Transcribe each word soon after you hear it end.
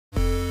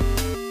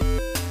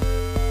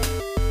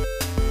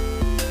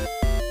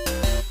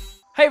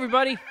Hey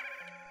everybody!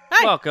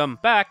 Hi. Welcome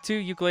back to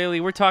Yooka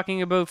Laylee. We're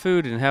talking about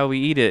food and how we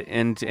eat it,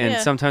 and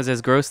sometimes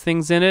has gross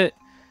things in it.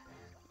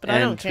 But and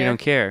I don't care. we don't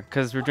care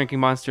because we're drinking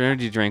Monster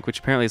Energy drink, which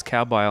apparently has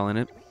cow bile in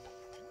it.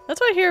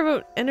 That's what I hear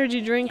about energy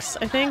drinks.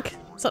 I think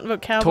something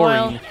about cow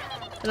Taurine. bile.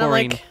 And I'm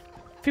like,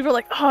 people are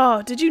like,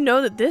 "Oh, did you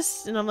know that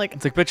this?" And I'm like,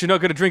 It's like, but you're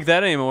not gonna drink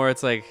that anymore.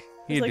 It's like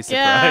you'd be like,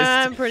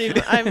 surprised.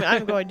 yeah,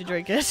 I'm going to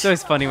drink it. It's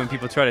always funny when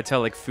people try to tell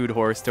like food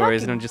horror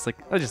stories, and I'm just like,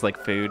 I just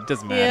like food.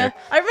 Doesn't matter. Yeah,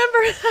 I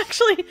remember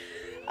actually.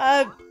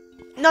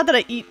 Not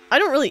that I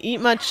don't really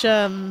eat much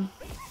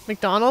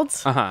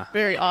McDonald's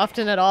very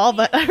often at all,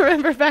 but I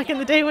remember back in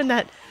the day when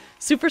that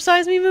Super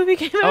Size Me movie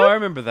came out. Oh, I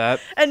remember that.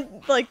 And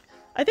like,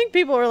 I think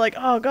people were like,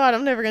 "Oh God,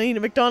 I'm never gonna eat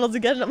a McDonald's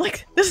again." And I'm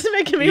like, "This is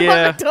making me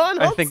want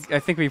McDonald's." I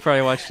think we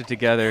probably watched it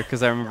together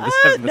because I remember this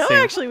having the same.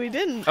 No, actually, we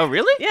didn't. Oh,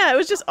 really? Yeah, it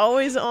was just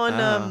always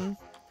on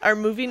our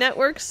movie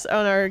networks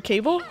on our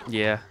cable.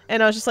 Yeah.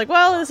 And I was just like,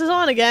 "Well, this is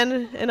on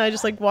again," and I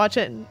just like watch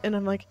it, and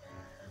I'm like,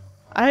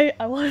 I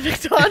want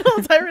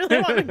McDonald's. I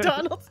really want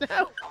McDonald's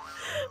now.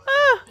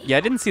 Yeah, I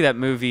didn't see that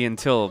movie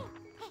until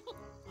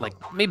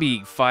like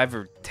maybe 5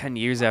 or 10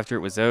 years after it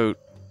was out.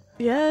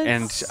 Yeah.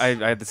 And I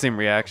had the same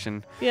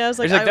reaction. Yeah, I was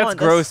like, That's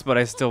gross, but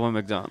I still want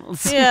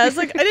McDonald's. Yeah, it's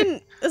like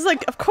it's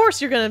like, of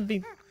course you're gonna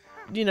be,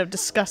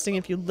 disgusting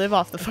if you live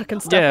off the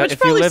fucking stuff. Yeah, which if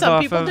probably you live some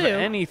off people of do.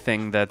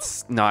 anything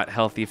that's not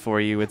healthy for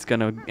you, it's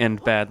gonna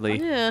end badly.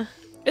 Yeah.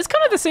 It's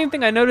kind of the same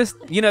thing I noticed.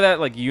 You know that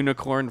like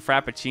unicorn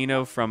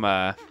frappuccino from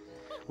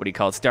what do you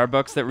call it,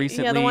 Starbucks that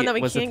recently Yeah, the one that we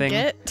was can't a thing.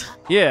 get.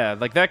 Yeah,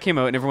 like that came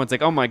out and everyone's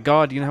like, "Oh my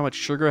God, you know how much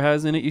sugar it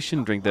has in it? You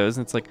shouldn't drink those."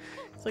 And it's like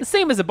the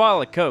same as a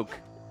bottle of Coke.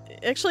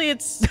 Actually,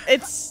 it's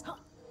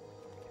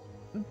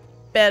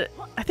bad.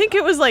 I think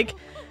it was like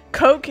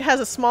Coke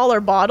has a smaller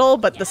bottle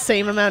but the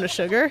same amount of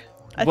sugar.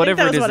 I think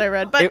that was what I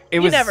read, but it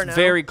was never know.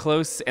 very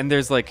close. And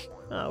there's like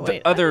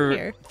other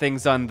here.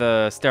 things on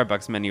the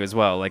Starbucks menu as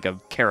well, like a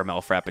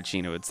caramel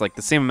frappuccino. It's like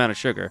the same amount of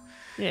sugar.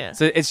 Yeah.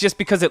 So it's just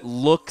because it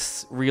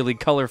looks really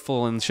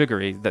colorful and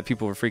sugary that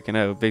people were freaking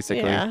out,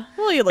 basically. Yeah.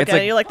 Well, you look at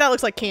it, you're like, that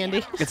looks like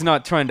candy. It's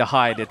not trying to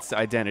hide its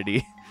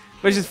identity.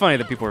 But it's just funny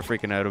that people were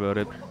freaking out about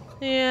it.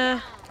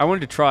 Yeah. I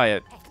wanted to try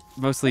it,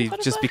 mostly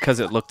just because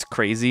it looked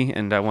crazy,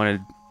 and I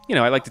wanted,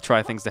 I like to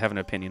try things to have an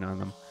opinion on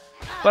them.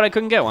 But I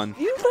couldn't get one.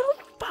 You little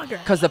bugger.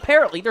 Because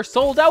apparently they're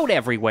sold out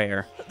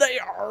everywhere. They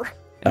are.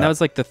 And that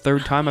was like the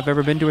 3rd time I've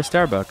ever been to a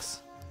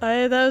Starbucks.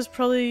 That was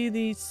probably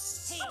the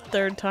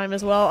 3rd time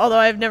as well, although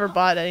I've never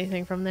bought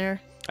anything from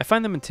there. I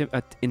find them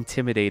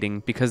intimidating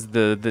because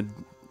the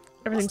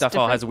stuff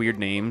all has weird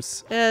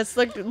names. Yeah, it's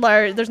like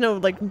large. There's no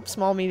like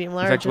small, medium,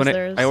 large. In fact,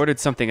 when I ordered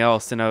something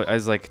else, and I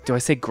was like, "Do I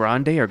say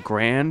grande or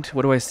grand?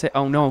 What do I say?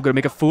 Oh no, I'm gonna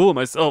make a fool of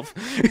myself."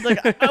 Like,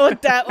 I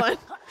want that one.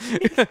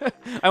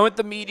 I want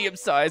the medium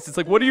size. It's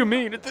like, what do you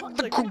mean? It's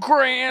the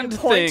grand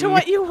Point thing. to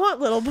what you want,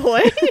 little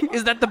boy.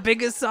 Is that the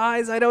biggest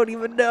size? I don't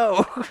even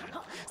know.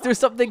 Is there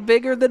something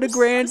bigger than a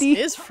grandie?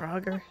 This is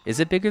Frogger. Is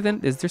it bigger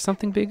than? Is there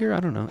something bigger? I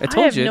don't know. I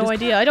have no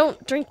idea. I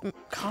don't drink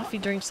coffee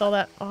drinks all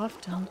that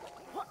often.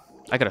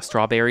 I got a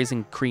strawberries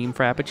and cream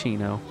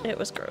frappuccino. It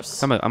was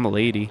gross. I'm a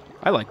lady.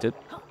 I liked it.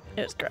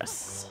 It was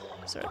gross.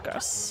 It was really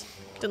gross.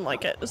 Didn't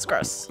like it. It was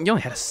gross. You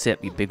only had a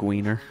sip, you big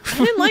wiener. I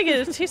didn't like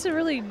it. It tasted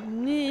really.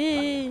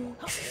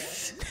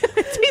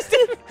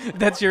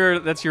 That's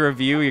your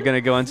review. You're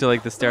gonna go onto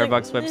like the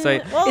Starbucks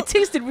website. Well, it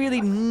tasted really.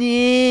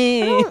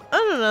 I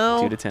don't know.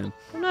 2 to 10.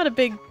 I'm not a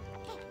big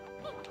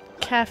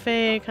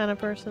cafe kind of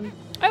person.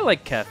 I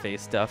like cafe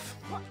stuff.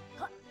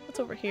 What's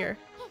over here?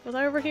 Was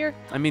I over here?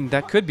 I mean,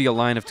 that could be a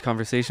line of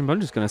conversation, but I'm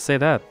just gonna say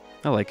that.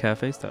 I like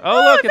cafe stuff.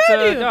 Oh, look, it's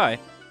a guy.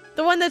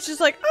 The one that's just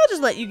like, I'll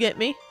just let you get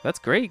me. That's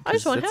great. I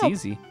just want that's help.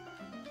 easy.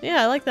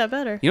 Yeah, I like that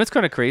better. You know what's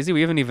kind of crazy?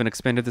 We haven't even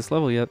expanded this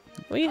level yet.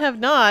 We have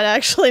not,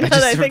 actually, now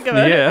that I think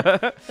about it.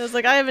 Yeah. I was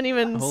like, I haven't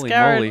even Holy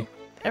scoured moly.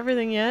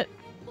 everything yet.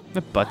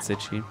 My butt's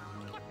itchy.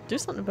 Do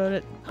something about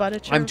it, butt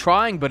itcher. I'm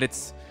trying, but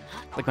it's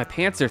like my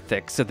pants are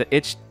thick, so the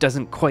itch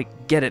doesn't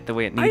quite get it the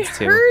way it needs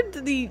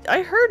to.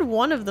 I heard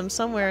one of them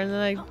somewhere, and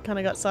then I kind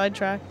of got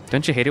sidetracked.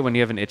 Don't you hate it when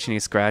you have an itch and you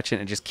scratch it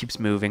and it just keeps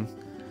moving?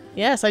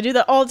 Yes, I do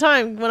that all the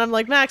time. When I'm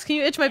like, Max, can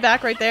you itch my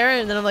back right there?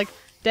 And then I'm like,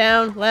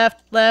 down,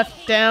 left,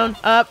 down,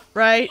 up,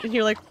 right. And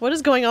you're like, what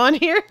is going on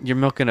here? You're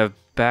milking a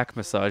back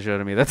massage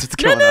out of me. That's what's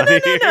going on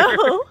here.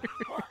 No.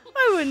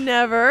 I would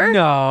never.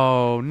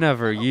 No,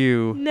 never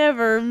you.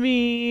 Never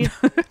me.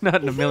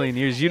 Not in a million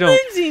years. You don't.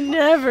 Lindsay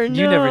never.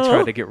 You never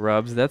try to get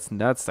rubs. That's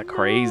the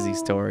crazy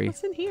story.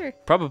 What's in here?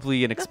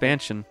 Probably an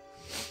expansion.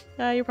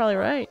 You're probably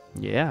right.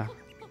 Yeah.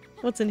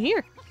 What's in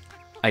here?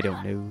 I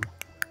don't know.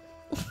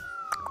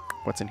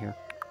 What's in here?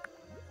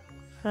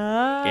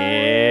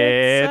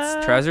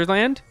 It's Treasure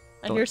Land.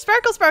 And your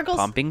sparkles.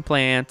 Pumping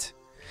plant.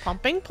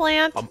 Pumping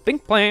plant. Pumping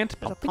plant.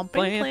 There's a Pumping pumping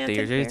plant.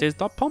 plant in There's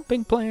the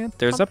pumping plant.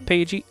 There's a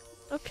Pagie.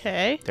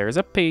 Okay. There's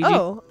a Pagie.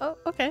 Oh,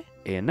 okay.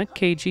 In a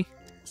cagey.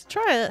 Let's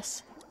try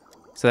this.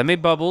 So that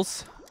made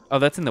bubbles. Oh,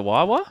 that's in the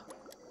Wawa?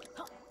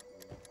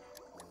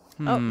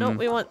 Oh, no,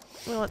 we want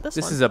this one.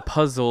 This is a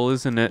puzzle,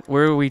 isn't it?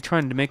 Where are we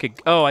trying to make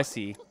it? Oh, I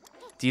see.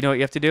 Do you know what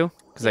you have to do?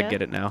 Because I Yeah.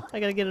 get it now. I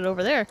gotta get it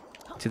over there.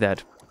 to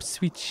that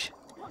switch.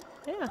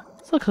 Yeah.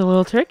 This looks a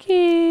little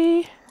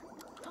tricky.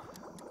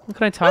 What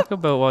can I talk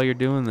about while you're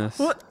doing this?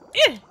 What?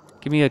 Yeah.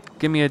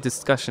 Give me a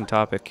discussion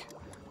topic.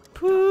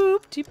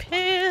 Poopty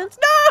pants.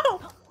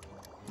 No!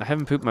 I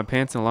haven't pooped my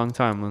pants in a long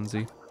time,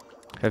 Lindsay.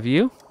 Have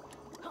you?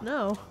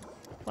 No.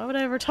 Why would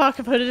I ever talk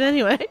about it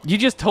anyway? You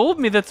just told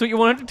me that's what you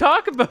wanted to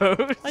talk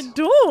about. I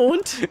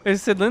don't. I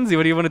said, Lindsay,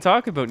 what do you want to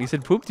talk about? And you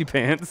said poopty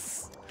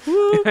pants.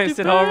 Poopty I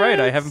said, all right,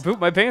 I haven't pooped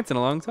my pants in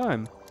a long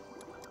time.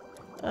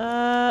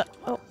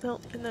 Oh, no,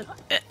 and then.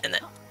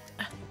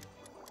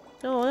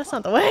 No, that's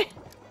not the way.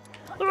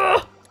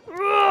 No,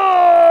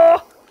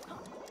 no.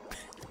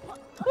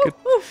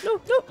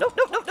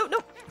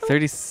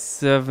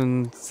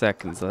 37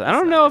 seconds left. I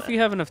don't know if you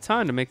have enough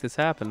time to make this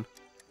happen.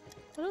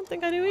 I don't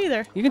think I do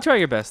either. You can try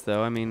your best,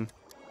 though. I mean,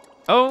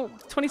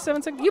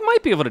 27 seconds. You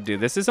might be able to do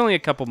this. There's only a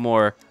couple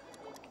more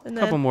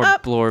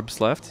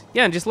blorbs left.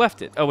 Yeah, and just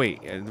left it. Oh,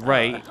 wait.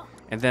 Right.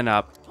 And then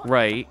up.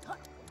 Right.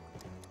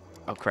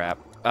 Oh, crap.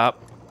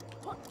 Up.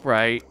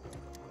 Right.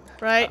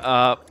 Right.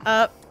 Up.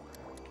 Up.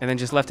 And then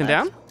just left and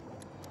down?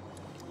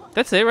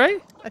 That's it,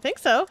 right? I think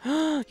so.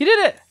 You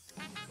did it!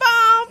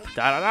 Bump!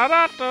 Da, da,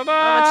 da, da, da.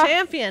 I'm a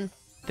champion.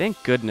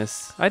 Thank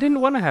goodness. I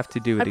didn't want to have to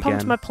do it again. I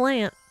pumped my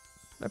plant.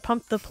 I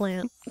pumped the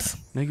plant.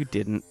 No, you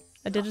didn't.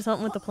 I did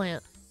something with the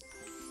plant.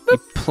 You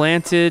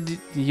planted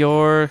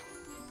your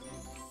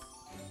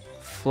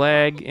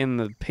flag in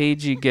the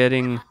Pagie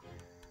getting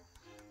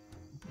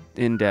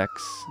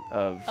index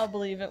of I'll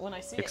believe it when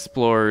I see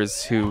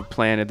explorers who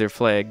planted their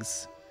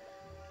flags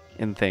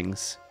in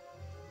things.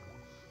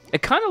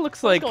 It kind of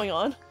looks like... What's going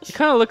on? It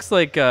kind of looks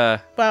like... Wow,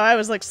 I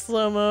was like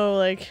slow-mo,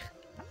 like,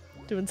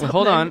 doing something.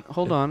 Wait,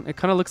 hold on. It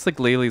kind of looks like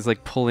Laylee's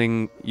like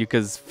pulling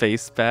Yooka's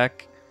face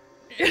back.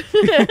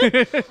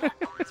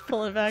 It's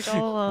pulling it back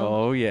all along.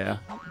 Oh, yeah.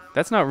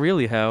 That's not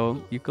really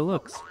how Yooka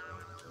looks.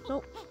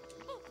 Nope.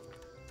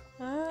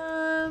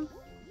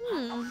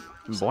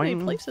 So many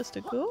places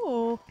to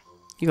go.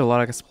 You got a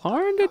lot of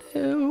exploring to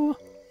do.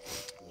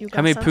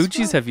 How many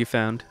Pagies have you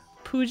found?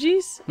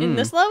 Pagies? In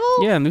this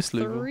level? Yeah, in this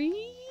level.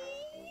 3?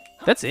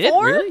 That's it,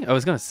 4? really? I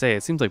was going to say,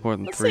 it seems like more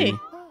than Let's 3. see.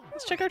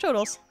 Let's check our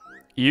totals.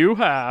 You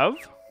have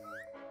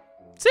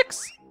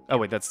 6. Oh,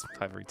 wait, that's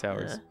Hivory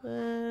Towers.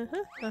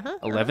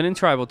 11 in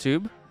Tribal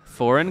Tube,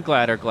 4 in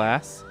Glider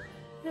Glass.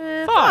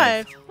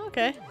 5.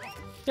 Okay.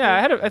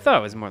 Yeah, I thought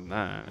it was more than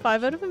that.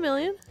 5 out of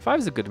 1,000,000. 5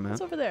 is a good amount.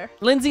 What's over there?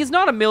 Lindsay, it's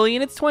not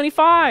 1,000,000, it's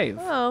 25.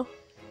 Oh.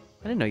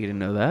 I didn't know you didn't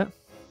know that.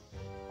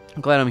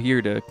 I'm glad I'm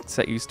here to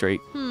set you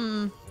straight.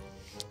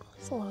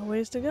 That's a lot of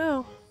ways to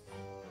go.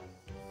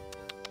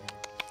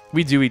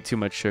 We do eat too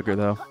much sugar,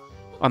 though.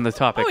 On the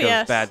topic of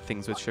yes. bad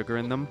things with sugar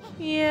in them.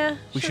 Yeah.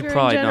 We should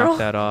probably knock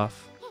that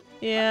off.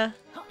 Yeah.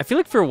 I feel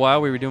like for a while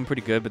we were doing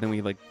pretty good, but then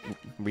we like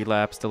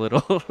relapsed a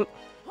little.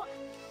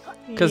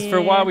 Because for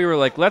a while we were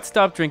like, let's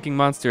stop drinking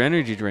Monster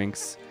Energy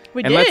drinks.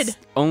 We and did. Let's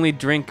only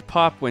drink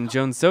pop when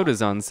Jones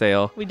Soda's on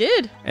sale. We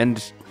did.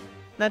 And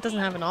that doesn't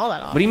happen all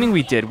that often. What do you mean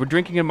we did? We're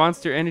drinking a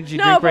Monster Energy drink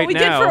right now. No, but we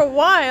did for a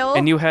while.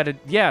 And you had a...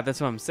 Yeah,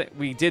 that's what I'm saying.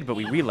 We did, but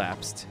we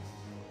relapsed.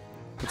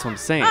 That's what I'm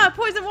saying. Ah,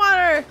 poison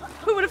water!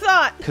 Who would have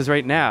thought? Because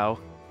right now,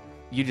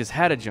 you just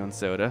had a Jones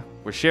Soda.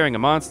 We're sharing a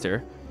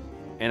Monster.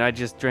 And I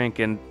just drank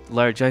a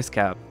large ice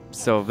cap.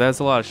 So that's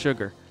a lot of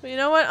sugar. But you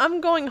know what? I'm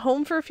going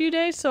home for a few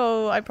days,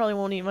 so I probably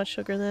won't eat much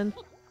sugar then.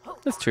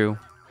 That's true.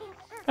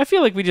 I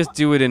feel like we just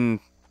do it in...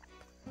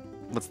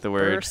 What's the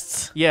word?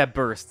 Bursts. Yeah,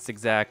 bursts,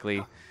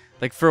 exactly.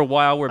 Like for a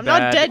while we're I'm bad,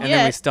 not dead and yet.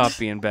 then we stop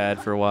being bad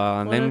for a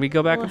while, and then we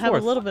go back and have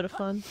forth. a little bit of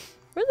fun.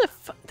 Where the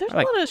there's a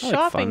lot of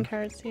shopping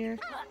carts here.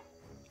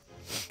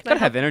 Gotta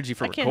have energy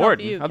for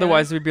recording.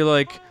 Otherwise we'd be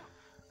like,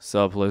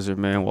 "Sup, Lizard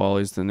Man,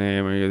 Wally's the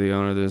name. Are you the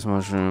owner of this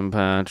mushroom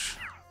patch?"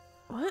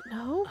 What?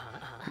 No.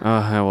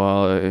 Oh, hi,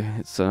 Wally.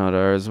 It's not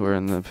ours. We're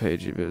in the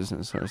Pagie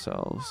business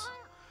ourselves.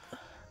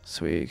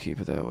 Sweet, keep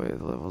it that way.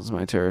 The level's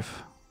my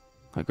turf.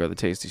 I grow the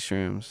tasty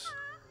shrooms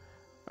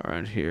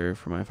around here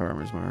for my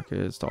farmer's market.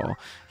 It's tall.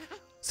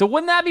 So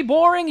wouldn't that be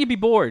boring? You'd be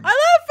bored. I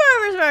love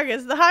farmers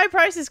markets. The high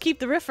prices keep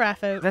the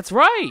riffraff out. That's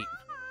right.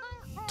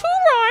 Too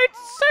right.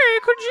 Say,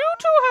 could you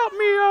two help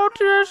me out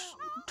this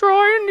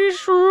drawing this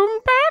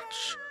shroom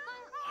patch?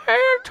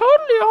 I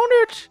totally own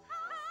it.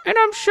 And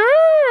I'm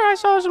sure I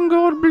saw some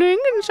gold bling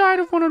inside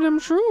of one of them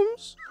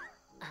shrooms.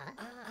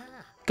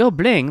 Gold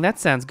bling? That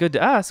sounds good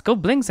to us.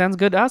 Gold bling sounds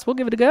good to us. We'll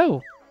give it a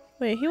go.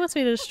 Wait, he wants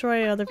me to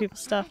destroy other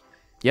people's stuff.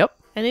 Yep.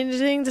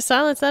 Anything to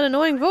silence that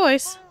annoying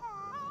voice.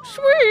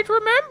 Sweet,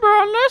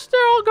 remember, unless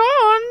they're all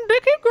gone, they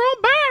keep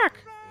growing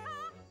back.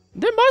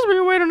 There must be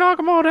a way to knock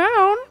them all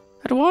down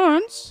at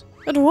once.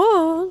 At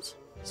once?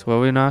 So what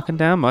are we knocking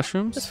down?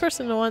 Mushrooms? Just first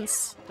and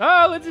once.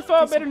 Oh, Lindsay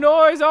Fawn made a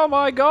noise. Oh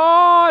my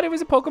god, it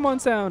was a Pokemon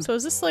sound. So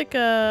is this like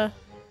a...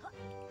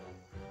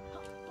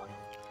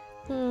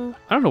 I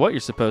don't know what you're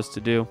supposed to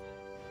do.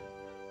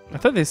 I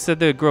thought they said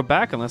they'd grow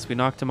back unless we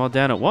knocked them all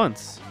down at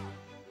once.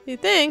 You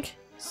think?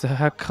 So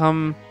how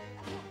come...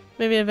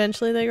 Maybe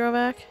eventually they grow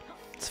back?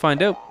 Let's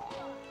find out.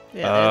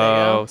 Yeah, there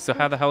they go. So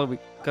how the hell are we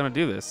gonna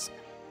do this?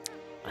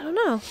 I don't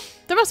know.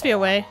 There must be a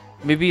way.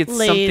 Maybe it's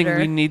something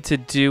we need to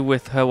do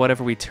with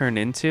whatever we turn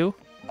into.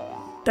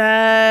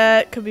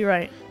 That could be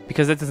right.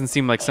 Because that doesn't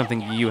seem like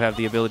something you have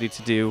the ability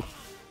to do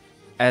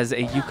as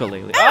a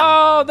ukulele.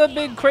 Oh, the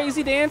big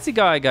crazy dancy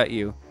guy got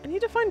you. I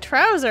need to find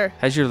Trouser.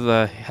 How's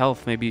your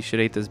health? Maybe you should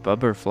eat those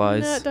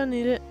butterflies. No, don't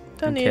need it.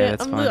 Don't need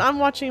it. I'm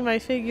watching my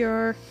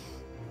figure.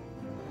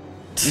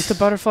 Eat the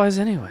butterflies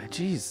anyway.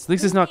 Jeez. At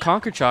least it's not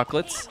Conker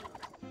chocolates.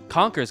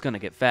 Conker's gonna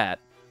get fat.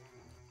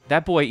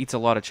 That boy eats a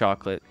lot of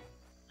chocolate.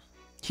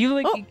 He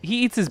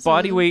eats his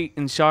body weight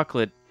in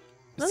chocolate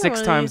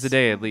 6 times a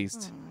day at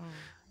least.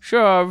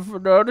 Shove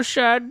another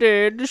sad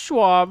day in the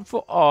swamp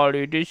for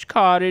Ollie,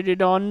 discarded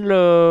and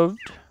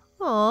unloved.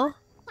 Aw.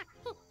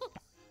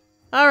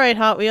 Alright,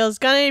 Hot Wheels.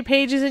 Got any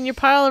pages in your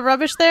pile of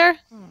rubbish there?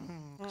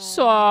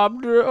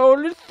 Sob, the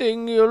only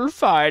thing you'll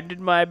find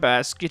in my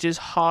basket is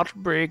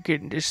heartbreak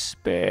and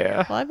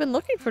despair. Well, I've been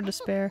looking for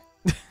despair.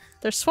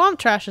 There's swamp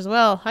trash as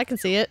well. I can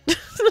see it.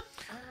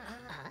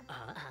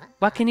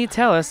 What can you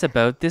tell us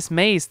about this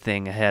maze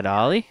thing ahead,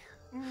 Ollie?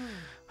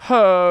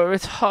 Oh,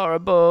 it's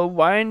horrible,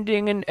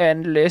 winding and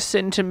endless,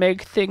 and to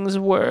make things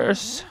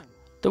worse,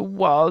 the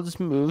walls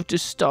move to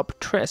stop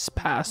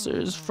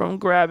trespassers from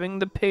grabbing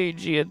the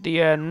Pagie at the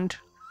end.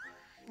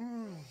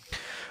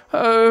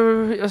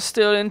 Oh, you're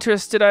still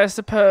interested, I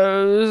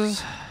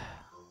suppose?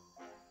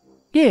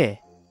 Yeah.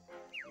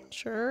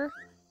 Sure.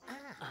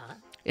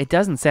 It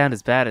doesn't sound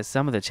as bad as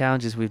some of the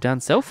challenges we've done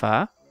so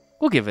far.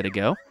 We'll give it a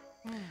go.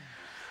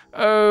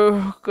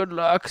 Oh, good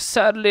luck.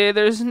 Sadly,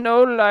 there's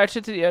no light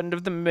at the end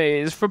of the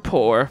maze for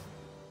poor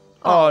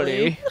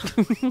Ollie.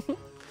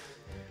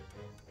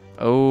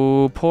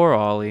 Oh, poor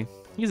Ollie.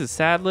 He's a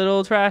sad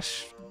little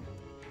trash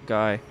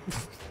guy.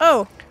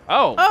 Oh.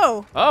 Oh.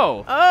 Oh.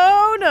 Oh.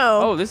 Oh, no.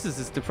 Oh, this is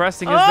as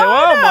depressing as they... Oh,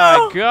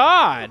 no. my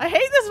God. I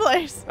hate this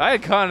place. I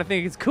kind of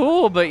think it's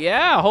cool, but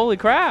yeah, holy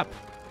crap.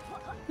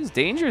 This is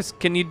dangerous.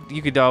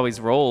 You could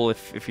always roll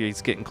if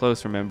he's getting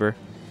close, remember?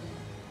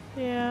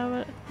 Yeah,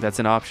 but... That's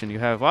an option you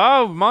have.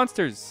 Oh,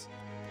 monsters.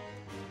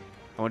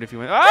 I wonder if you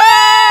went...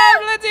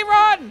 Oh, Lindsay,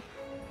 run!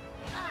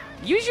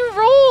 Use your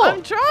roll.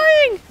 I'm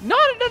trying.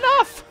 Not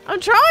enough. I'm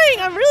trying.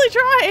 I'm really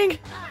trying.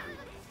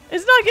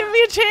 It's not giving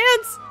me a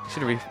chance.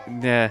 Should we?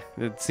 Yeah,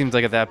 it seems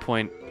like at that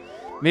point,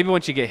 maybe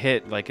once you get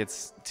hit, like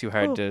it's too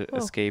hard to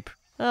escape.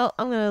 Well,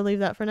 I'm gonna leave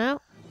that for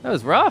now. That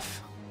was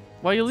rough.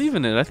 Why are you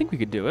leaving it? I think we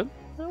could do it.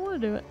 I don't want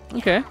to do it.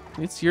 Okay,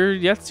 it's your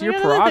Other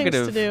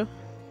prerogative. things to do.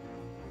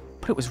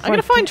 But it was right. I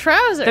gotta find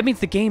Trouser. That means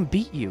the game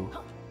beat you.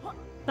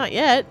 Not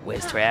yet.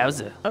 Where's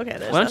Trouser? Okay,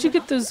 there's. Why don't you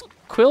get those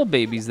quill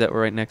babies that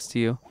were right next to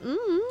you?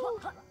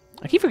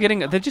 I keep forgetting.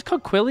 They're just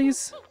called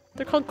quillies.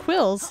 They're called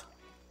quills.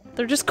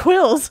 They're just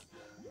quills.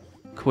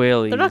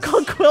 Quillies. They're not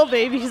called quill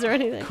babies or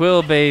anything.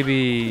 Quill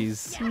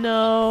babies.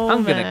 No.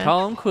 I'm gonna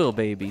call them quill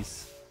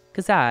babies,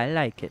 cause I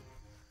like it.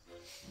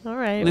 All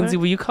right. Lindsay,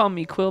 will you call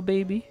me Quill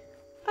Baby?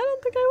 I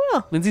don't think I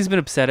will. Lindsay's been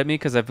upset at me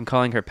because I've been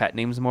calling her pet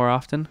names more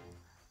often.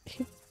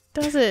 He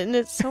does it, and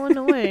it's so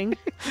annoying.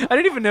 I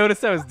didn't even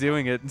notice I was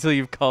doing it until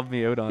you've called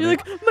me out on You're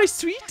it. like, my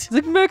sweet? It's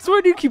like, Max,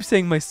 why do you keep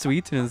saying my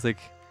sweet? And I was like,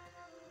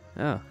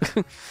 oh.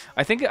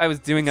 I think I was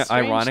doing it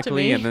Strange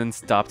ironically and then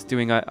stopped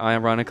doing it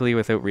ironically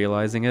without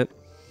realizing it.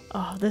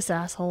 Oh, this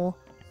asshole.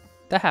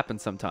 That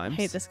happens sometimes. I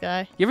hate this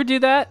guy. You ever do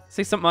that?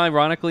 Say something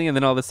ironically and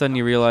then all of a sudden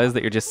you realize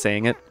that you're just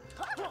saying it?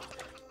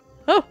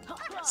 Oh,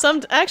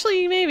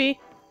 actually, maybe.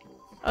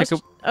 I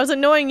was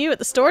annoying you at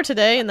the store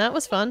today, and that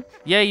was fun.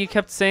 Yeah, you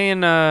kept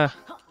saying, oh,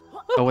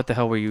 what the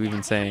hell were you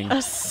even saying? I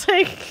was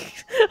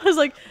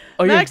like,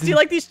 Max, do you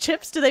like these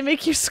chips? Do they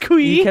make you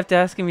squee? You kept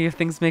asking me if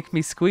things make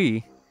me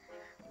squee.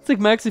 It's like,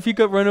 Max, if you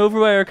got run over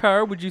by a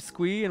car, would you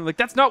squee? And I'm like,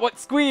 that's not what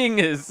squeeing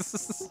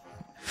is.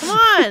 Come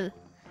on.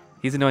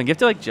 He's annoying. You have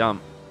to, like,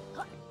 jump.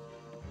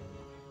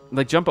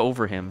 Like, jump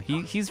over him.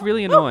 He's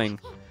really annoying.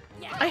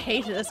 I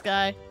hated this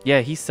guy.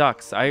 Yeah, he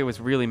sucks. I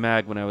was really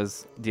mad when I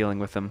was dealing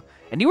with him.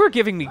 And you were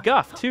giving me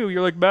guff, too.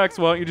 You're like, Max,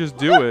 why don't you just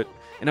do it?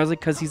 And I was like,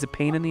 because he's a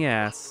pain in the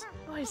ass.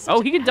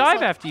 Oh, he can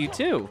dive after you,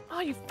 too. Oh,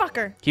 you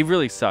fucker. He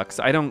really sucks.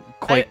 I don't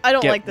quite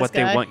don't get like this what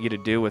guy. they want you to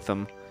do with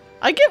him.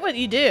 I get what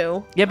you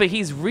do. Yeah, but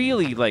he's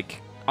really,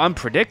 like,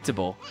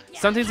 unpredictable.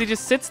 Sometimes he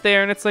just sits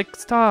there and it's like,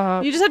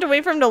 stop. You just have to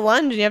wait for him to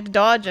lunge and you have to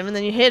dodge him and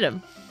then you hit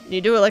him.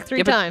 You do it like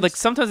 3 but, times. Like,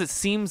 sometimes it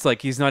seems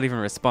like he's not even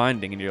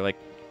responding and you're like,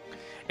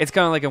 it's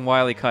kind of like in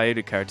Wile E.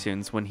 Coyote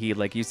cartoons when he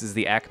like uses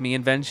the Acme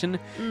invention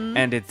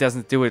and it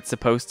doesn't do what it's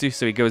supposed to,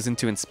 so he goes in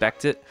to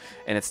inspect it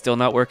and it's still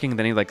not working. And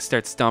then he like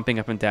starts stomping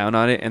up and down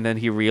on it, and then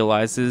he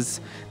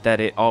realizes that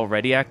it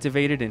already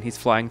activated and he's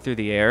flying through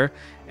the air.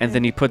 And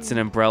then he puts an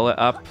umbrella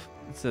up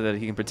so that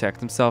he can protect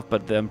himself,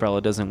 but the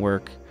umbrella doesn't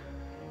work.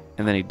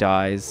 And then he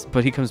dies,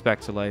 but he comes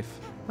back to life.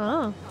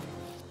 Oh,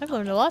 I've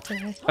learned a lot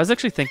today. I was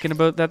actually thinking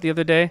about that the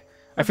other day.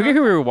 I forget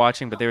who we were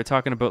watching, but they were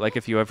talking about like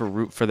if you ever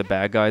root for the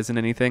bad guys in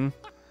anything.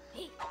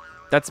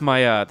 That's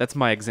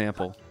my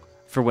example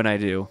for when I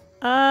do.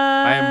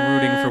 I am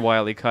rooting for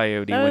Wile E.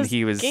 Coyote when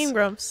he was Game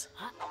Grumps.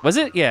 Was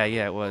it? Yeah,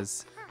 it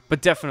was.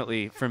 But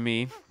definitely for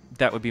me,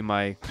 that would be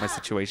my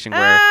situation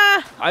where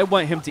I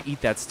want him to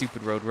eat that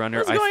stupid Roadrunner.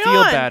 What's I going feel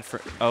on? bad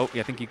for. Oh,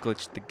 yeah, I think you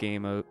glitched the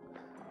game out.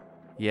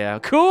 Yeah,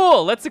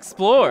 cool. Let's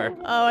explore.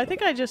 Oh, I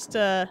think I just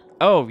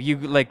Oh, you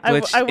like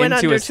glitched I went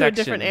into under a to section. a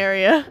different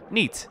area.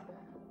 Neat.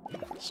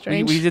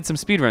 Strange. We did some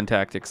speedrun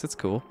tactics. That's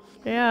cool.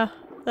 Yeah,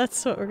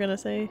 that's what we're gonna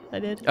say. I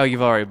did. Oh,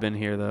 you've already been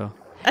here though.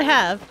 I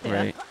have. Yeah.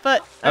 Right.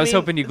 But I was mean,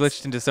 hoping you it's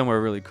glitched into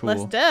somewhere really cool.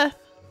 less death.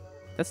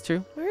 That's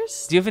true.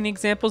 Where's Do you have any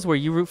examples where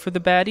you root for the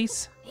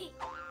baddies?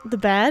 the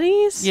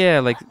baddies? Yeah,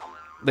 like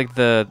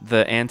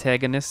the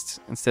antagonist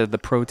instead of the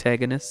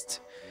protagonist.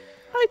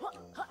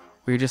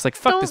 Where you're just like,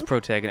 fuck this Don't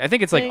protagonist. I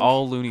think it's like think-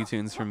 all Looney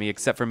Tunes for me,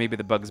 except for maybe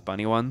the Bugs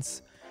Bunny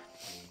ones.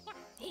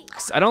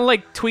 'Cause I don't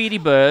like Tweety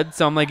Bird,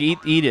 so I'm like, eat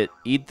it,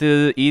 eat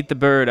the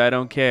bird. I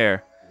don't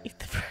care. Eat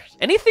the bird.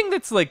 Anything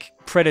that's like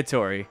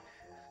predatory,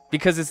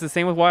 because it's the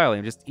same with Wily.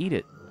 I'm just eat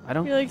it. I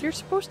don't. You're like, you're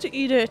supposed to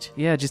eat it.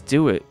 Yeah, just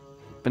do it.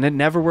 But it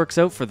never works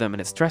out for them, and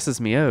it stresses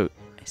me out.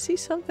 I see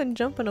something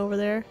jumping over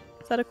there.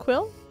 Is that a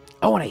quill?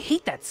 Oh, and I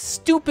hate that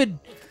stupid,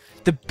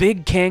 the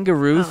big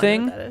kangaroo I don't know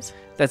thing what that is.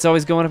 that's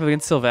always going up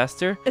against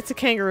Sylvester. It's a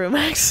kangaroo,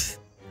 Max.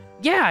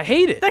 Yeah, I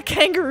hate it. That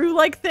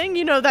kangaroo-like thing,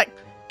 you know, that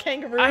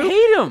kangaroo. I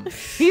hate him.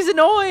 He's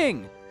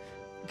annoying.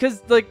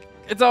 Because, like,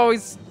 it's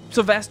always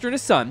Sylvester and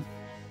his son.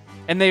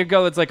 And they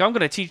go, it's like, I'm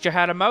going to teach you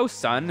how to mouse,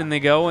 son. And they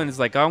go, and it's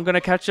like, I'm going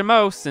to catch a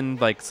mouse. And,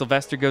 like,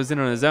 Sylvester goes in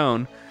on his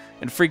own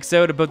and freaks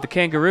out about the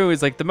kangaroo.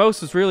 He's like, the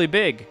mouse was really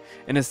big.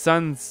 And his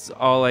son's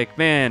all like,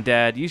 man,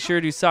 Dad, you sure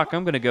do suck.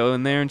 I'm going to go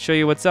in there and show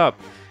you what's up.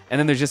 And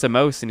then there's just a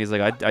mouse, and he's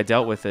like, I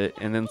dealt with it.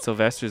 And then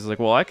Sylvester's like,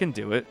 well, I can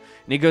do it.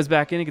 And he goes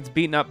back in and gets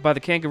beaten up by the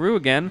kangaroo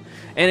again.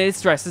 And it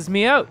stresses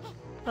me out.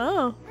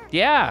 Oh,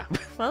 Yeah.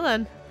 well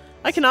then.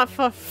 I cannot,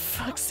 for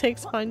fuck's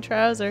sakes, find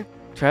Trouser.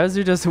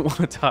 Trouser doesn't want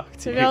to talk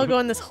to Maybe you. I'll go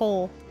in this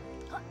hole.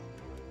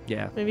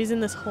 Yeah. Maybe he's in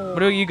this hole. What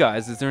about you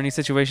guys? Is there any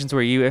situations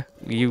where you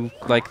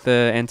like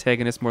the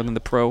antagonist more than the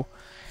pro?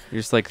 You're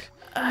just like,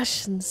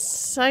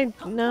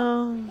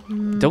 No.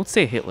 don't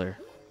say Hitler.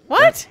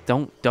 What?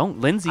 Don't,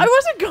 Lindsay. I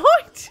wasn't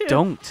going to.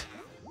 Don't.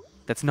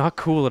 That's not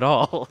cool at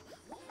all.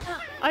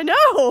 I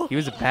know. He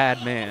was a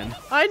bad man.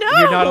 I know.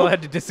 You're not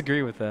allowed to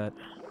disagree with that.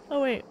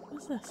 Oh wait,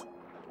 what's this?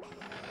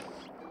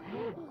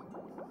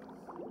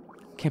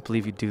 Can't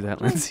believe you do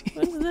that, Lindsay.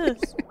 What's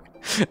this?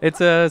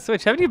 It's a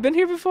Switch. Haven't you been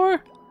here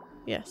before?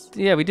 Yes.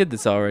 Yeah, we did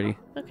this already.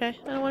 Okay,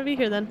 I don't want to be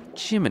here then.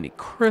 Jiminy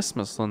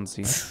Christmas,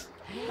 Lindsay.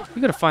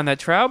 You gotta find that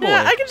trout boy.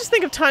 Yeah, I can just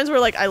think of times where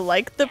like I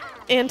like the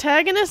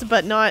antagonist,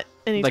 but not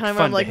any Like time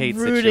where I'm like fun-to-hate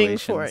rooting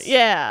for it. situations.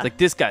 Yeah. Like,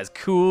 this guy's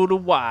cool to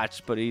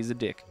watch, but he's a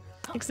dick.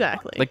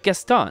 Exactly. Like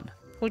Gaston.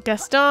 with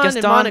Gaston and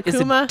Gaston is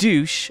a Monokuma.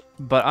 douche,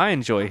 but I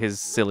enjoy his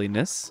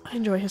silliness, I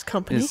enjoy his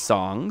company. his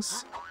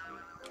songs.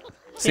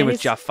 Same with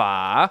he's-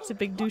 Jafar He's a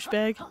big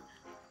douchebag.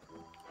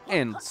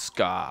 and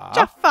Scar.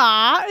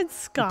 Jafar and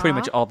Scar. Pretty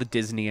much all the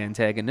Disney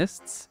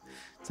antagonists.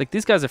 It's like,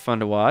 these guys are fun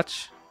to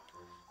watch,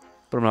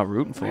 but I'm not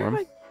rooting for Where them.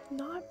 have I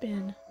not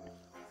been?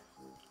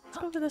 Let's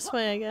go over this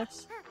way, I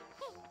guess.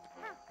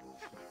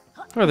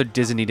 What other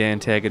Disney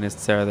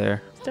antagonists are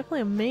there? It's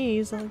definitely a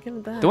maze. I'll give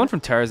it that. The one from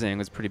Tarzan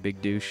was a pretty big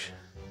douche.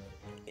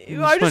 I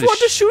wanted just to want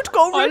to shoot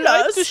gorillas.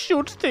 I like to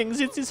shoot things.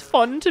 It is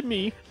fun to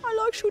me. I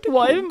like shooting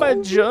Why am I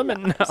gorillas.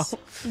 German now?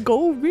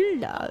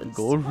 Gorillas.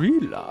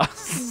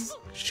 Gorillas.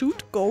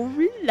 Shoot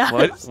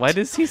gorillas. Why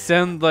does he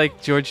sound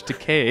like George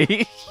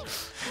Takei?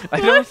 I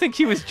don't think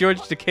he was George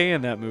Takei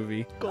in that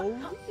movie.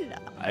 Gorillas.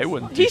 I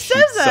want He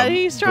says that.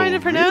 He's trying to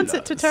pronounce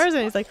it to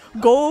Tarzan. He's like,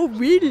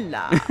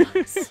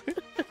 gorillas.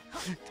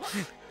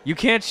 You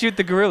can't shoot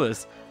the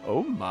gorillas.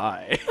 Oh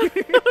my.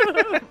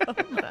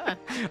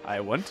 I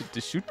wanted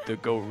to shoot the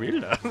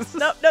gorillas.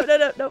 No.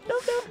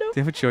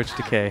 Damn it, George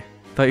Takei.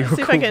 Thought you were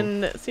See if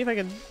cool. I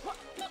can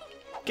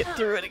get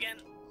through it again.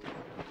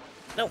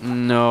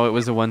 No, it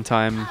was a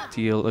one-time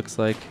deal, it looks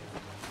like.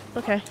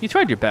 Okay. You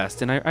tried your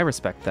best, and I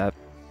respect that.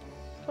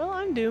 Well,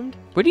 I'm doomed.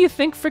 Where do you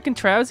think frickin'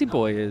 Trowsy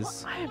Boy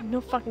is? I have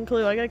no fucking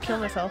clue. I gotta kill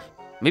myself.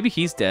 Maybe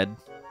he's dead.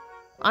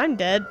 I'm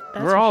dead.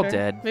 That's We're for all sure.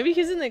 dead. Maybe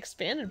he's in the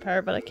expanded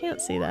part, but I can't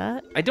see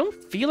that. I don't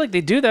feel like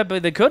they do that,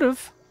 but they could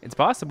have. It's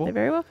possible. They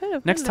very well could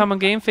have. Next time on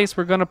Game Face,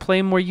 we're gonna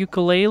play more Yooka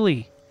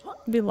Laylee.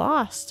 be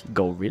lost.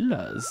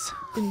 Gorillas.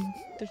 And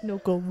there's no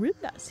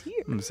gorillas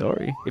here. I'm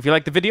sorry. If you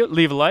liked the video,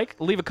 leave a like,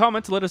 leave a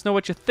comment to let us know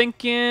what you're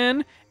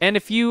thinking. And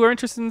if you are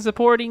interested in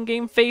supporting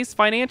Game Face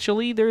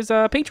financially, there's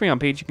a Patreon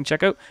page you can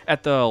check out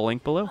at the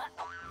link below.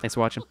 Thanks for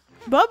watching.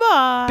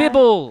 Bye-bye.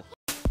 Bibble!